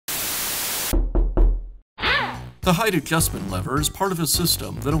The height adjustment lever is part of a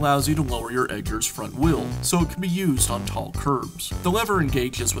system that allows you to lower your Edgar's front wheel, so it can be used on tall curbs. The lever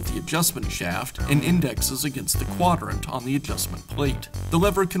engages with the adjustment shaft and indexes against the quadrant on the adjustment plate. The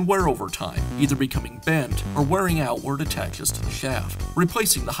lever can wear over time, either becoming bent or wearing out where it attaches to the shaft.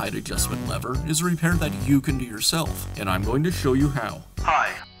 Replacing the height adjustment lever is a repair that you can do yourself, and I'm going to show you how.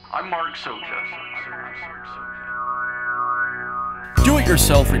 Hi, I'm Mark Socha.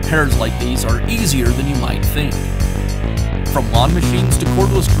 Do-it-yourself repairs like these are easier than you might think. From lawn machines to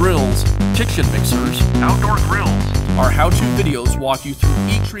cordless drills, kitchen mixers, Outdoor grills. our how-to videos walk you through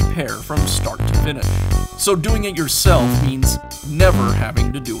each repair from start to finish. So doing it yourself means never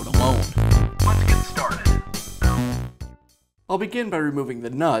having to do it alone. Let's get started. I'll begin by removing the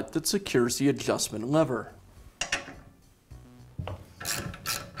nut that secures the adjustment lever.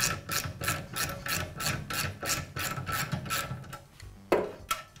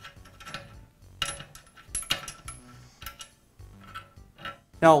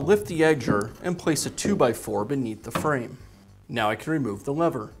 Now I'll lift the edger and place a 2x4 beneath the frame. Now I can remove the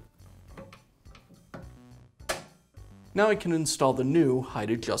lever. Now I can install the new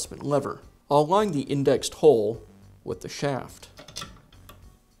height adjustment lever. I'll align the indexed hole with the shaft.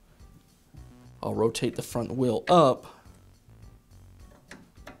 I'll rotate the front wheel up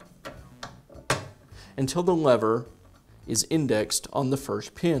until the lever is indexed on the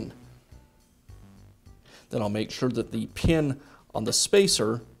first pin. Then I'll make sure that the pin on the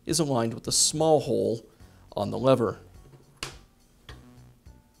spacer is aligned with the small hole on the lever.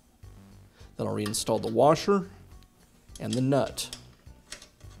 Then I'll reinstall the washer and the nut.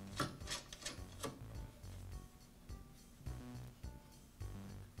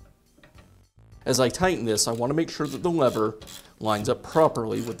 As I tighten this, I want to make sure that the lever lines up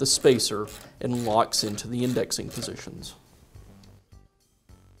properly with the spacer and locks into the indexing positions.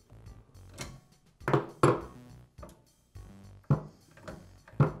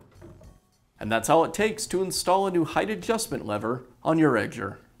 And that's all it takes to install a new height adjustment lever on your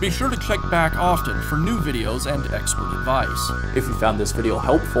Edgar. Be sure to check back often for new videos and expert advice. If you found this video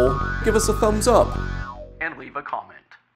helpful, give us a thumbs up And leave a comment.